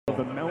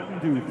the Mountain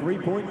Dew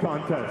three-point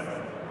contest.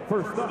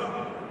 First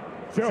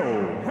up,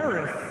 Joe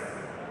Harris.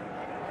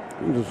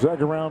 He was a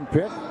second-round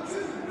pick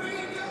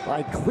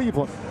by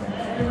Cleveland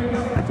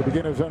to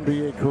begin his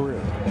NBA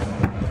career.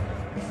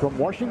 From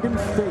Washington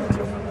State.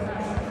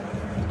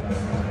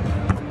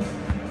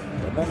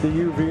 And then to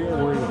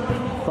UVA, where he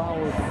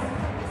followed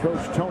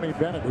Coach Tony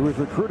Bennett, who was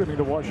recruiting him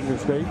to Washington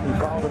State. He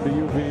followed him to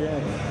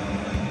UVA.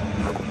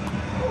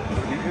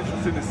 Be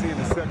interested to see in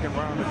the second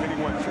round if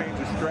anyone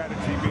changes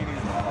strategy, meaning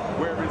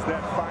where is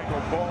that final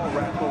ball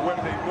rack, or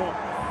whether they want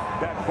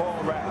that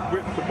ball rack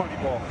with the money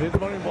ball. His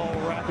money ball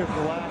rack is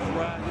the last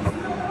rack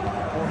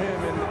for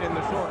him in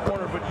the short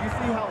corner, but you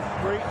see how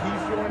straight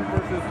he's showing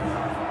versus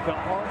the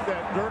arc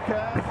that Dirk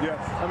has? Yes.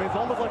 I mean, it's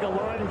almost like a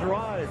line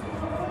drive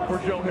for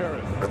Joe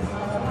Harris.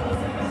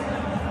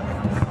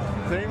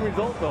 Same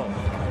result, though.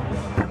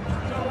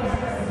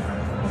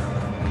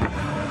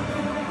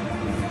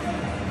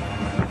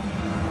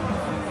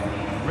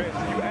 Reg,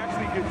 do you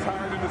actually get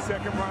tired in the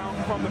second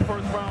round from the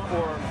first round,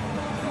 or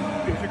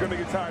if you're going to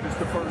get tired, it's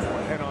the first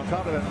one? And on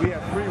top of that, we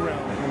had 3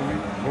 rounds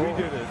when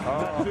we did it,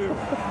 not 2.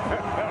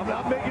 I'm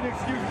not making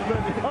excuses, but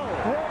we're tired.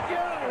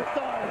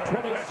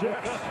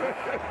 26.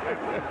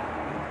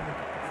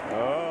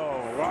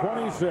 Oh, wow.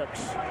 26.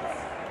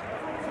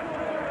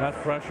 That's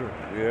pressure.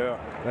 Yeah.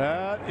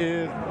 That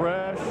is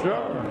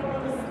pressure.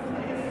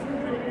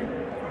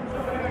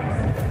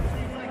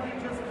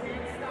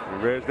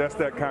 Reg, that's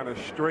that kind of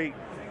straight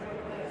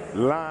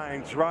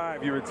line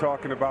drive you were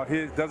talking about.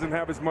 His doesn't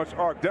have as much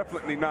arc,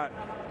 definitely not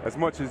as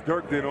much as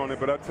Dirk did on it,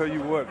 but I'll tell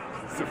you what,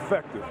 it's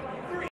effective.